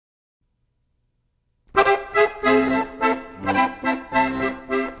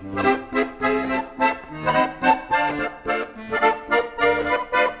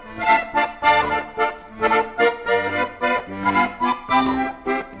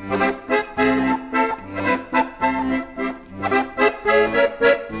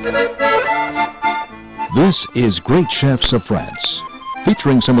This is Great Chefs of France,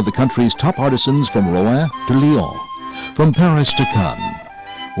 featuring some of the country's top artisans from Rouen to Lyon, from Paris to Cannes.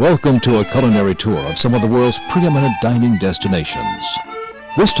 Welcome to a culinary tour of some of the world's preeminent dining destinations.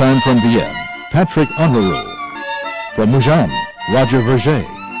 This time from Vienne, Patrick Henleroux. From Mougins, Roger Verge.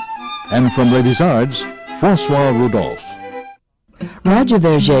 And from Les Bizards, François Rudolph. Roger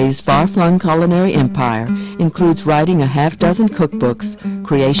Verge's far-flung culinary empire includes writing a half-dozen cookbooks,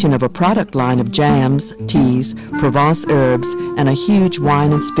 creation of a product line of jams, teas, Provence herbs, and a huge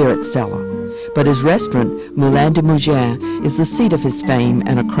wine and spirit cellar. But his restaurant, Roulade de Mougins, is the seat of his fame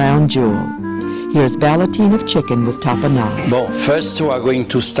and a crown jewel. Here's ballotine of chicken with tapenade. Bon, first we are going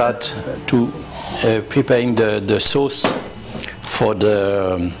to start to preparing the sauce for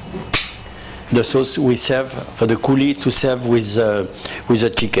the sauce we serve for the coulis to serve with the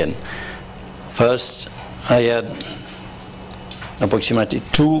chicken. First, I add approximately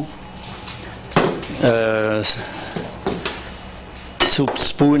 2 soup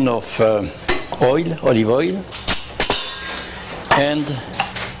spoon of olive oil, and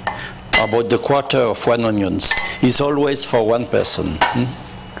about the quarter of 1 onions. It's always for 1 person.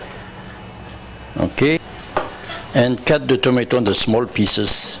 Okay, and cut the tomato into small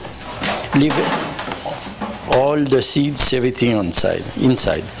pieces. Leave all the seeds, everything inside.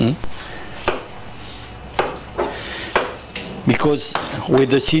 Because with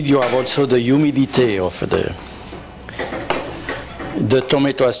the seed you have also the humidity of the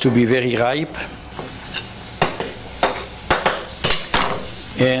tomato has to be very ripe,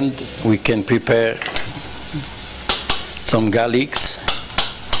 and we can prepare some garlics,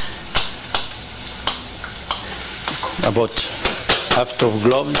 about half of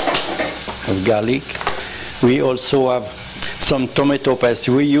clove of garlic. We also have some tomato paste.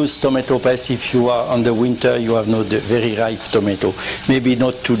 We use tomato paste if you are on the winter, you have not the very ripe tomato. Maybe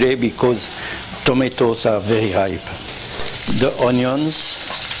not today because tomatoes are very ripe. The onions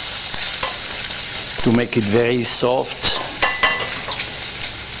to make it very soft.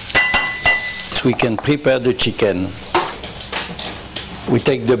 So we can prepare the chicken. We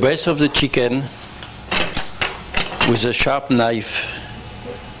take the breast of the chicken with a sharp knife.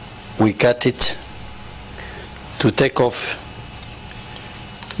 We cut it to take off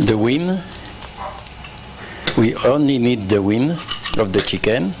the wing. We only need the wing of the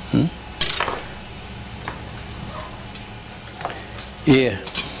chicken. Here,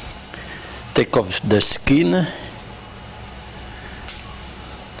 take off the skin.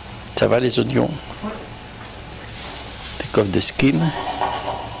 Ça va les oignons? Take off the skin.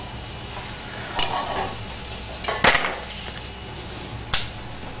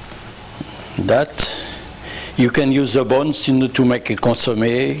 That you can use the bones to make a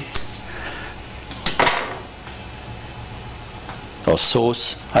consommé or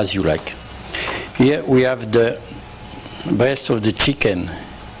sauce as you like. Here we have the breast of the chicken.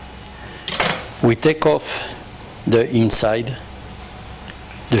 We take off the inside,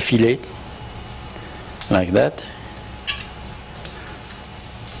 the fillet, like that.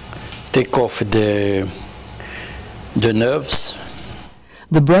 Take off the nerves.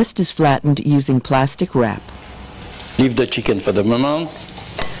 The breast is flattened using plastic wrap. Leave the chicken for the moment.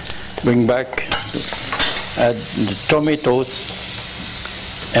 Bring back, add the tomatoes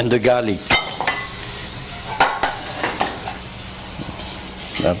and the garlic.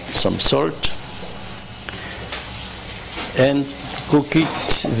 Add some salt and cook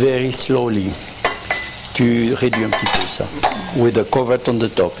it very slowly. Tu réduis un petit peu ça with a cover on the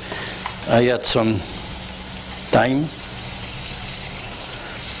top. I add some thyme.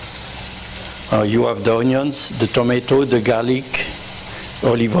 You have the onions, the tomato, the garlic,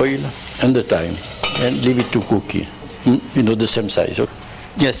 olive oil, and the thyme, and leave it to cook. The same size.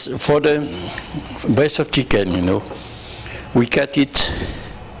 Yes, for the breast of chicken, we cut it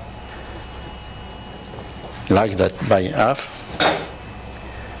like that by half.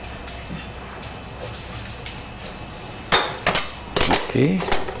 Ok,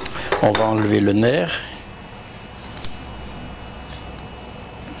 on va enlever le nerf.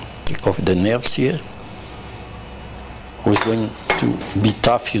 Take off the nerves here. Who's going to be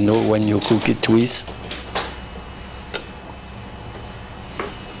tough, when you cook it with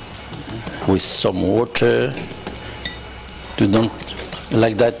some water. You don't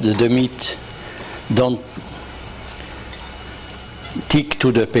like that. The meat don't stick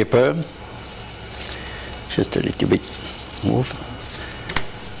to the paper. Just a little bit move.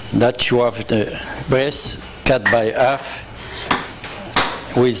 That you have the breast cut by half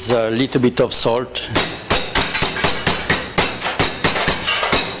with a little bit of salt.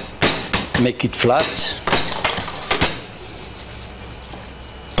 Make it flat.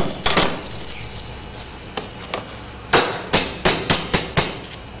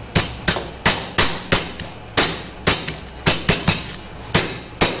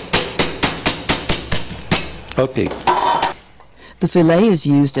 Okay. The filet is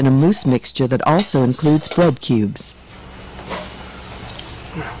used in a mousse mixture that also includes bread cubes.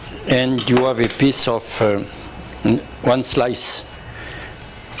 And you have a piece of one slice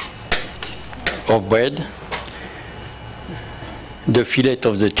of bread, the fillet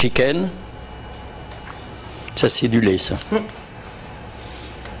of the chicken. Ça c'est du lait, ça.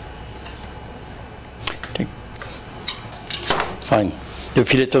 Fine. The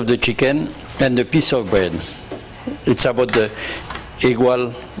fillet of the chicken and the piece of bread. It's about the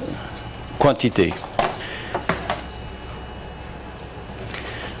equal quantity.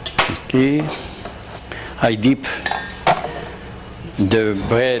 Okay. I dip the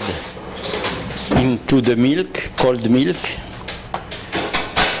bread into the milk, cold milk,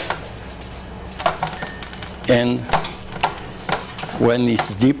 and when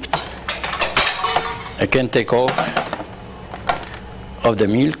it's dipped, I can take off of the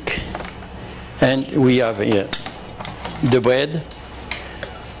milk, and we have here the bread,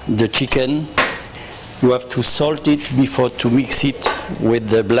 the chicken. You have to salt it before to mix it with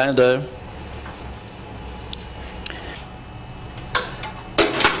the blender.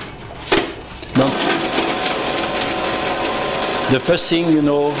 The first thing you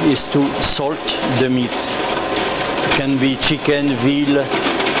know is to salt the meat. It can be chicken, veal,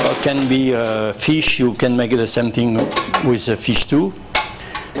 or can be fish. You can make the same thing with the fish too.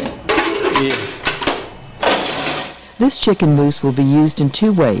 This chicken mousse will be used in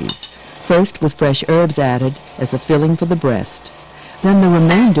two ways. First, with fresh herbs added as a filling for the breast. Then the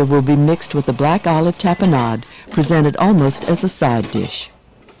remainder will be mixed with the black olive tapenade, presented almost as a side dish.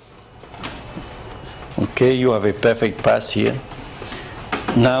 Okay, you have a perfect pass here.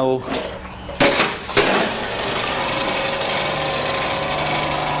 Now,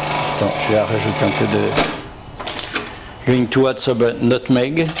 attends, je vais rajouter un peu de... Going to add some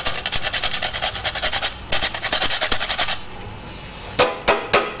nutmeg.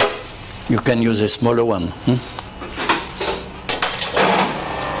 You can use a smaller one.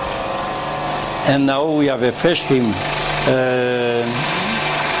 And now we have a fresh cream.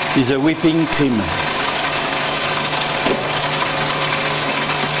 It's a whipping cream.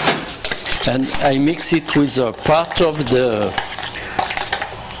 And I mix it with a part of the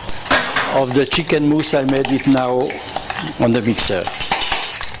chicken mousse. I made it now on the mixer.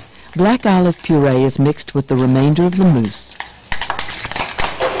 Black olive puree is mixed with the remainder of the mousse.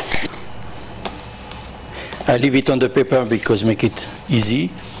 I leave it on the paper because make it easy,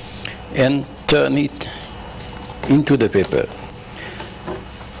 and turn it into the paper.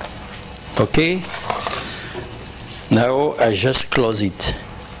 Okay? Now I just close it.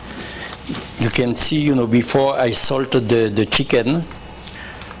 You can see, before I salted the chicken.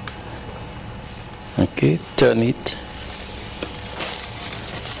 Okay, turn it.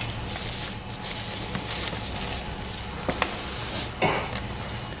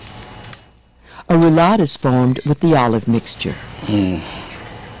 A roulade is formed with the olive mixture.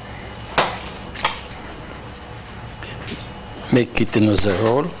 Make it another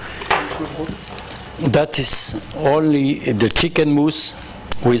roll. That is only the chicken mousse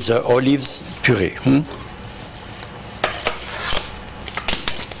with the olives puree.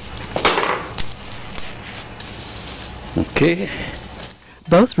 Okay.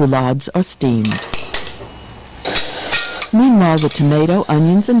 Both roulades are steamed. Meanwhile, the tomato,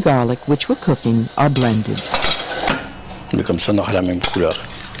 onions, and garlic, which were cooking, are blended. Comme ça, on aura la même couleur.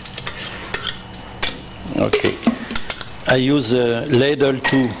 Okay. I use a ladle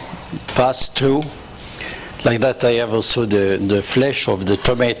to pass through. Like that, I have also the flesh of the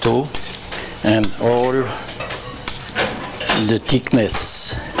tomato and all the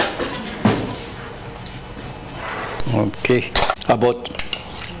thickness. Okay. About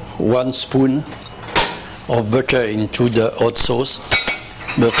 1 spoon of butter into the hot sauce.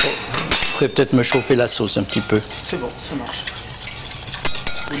 Je ferai peut-être me chauffer la sauce un petit peu. C'est bon, ça marche.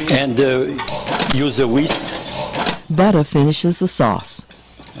 And use a whisk. Butter finishes the sauce.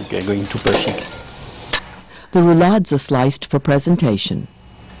 Okay, going to push it. The roulades are sliced for presentation.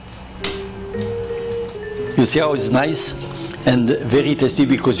 You see how it's nice and very tasty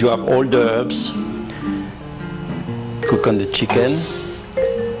because you have all the herbs. Cook on the chicken.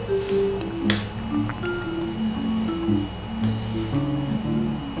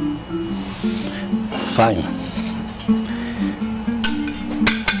 Fine.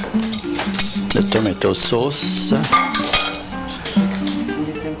 The tomato sauce.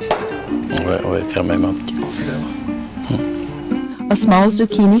 On va faire même un petit peu fleur. A small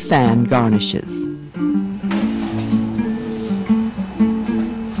zucchini fan garnishes.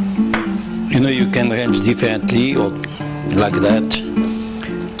 You can arrange differently or like that.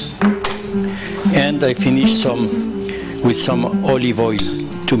 And I finish some with some olive oil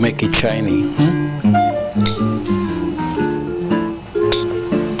to make it shiny.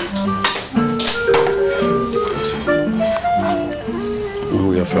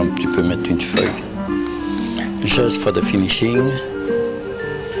 On va faire un petit peu mettre une feuille. Just for the finishing.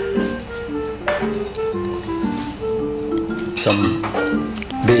 Some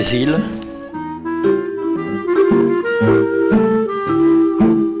basil.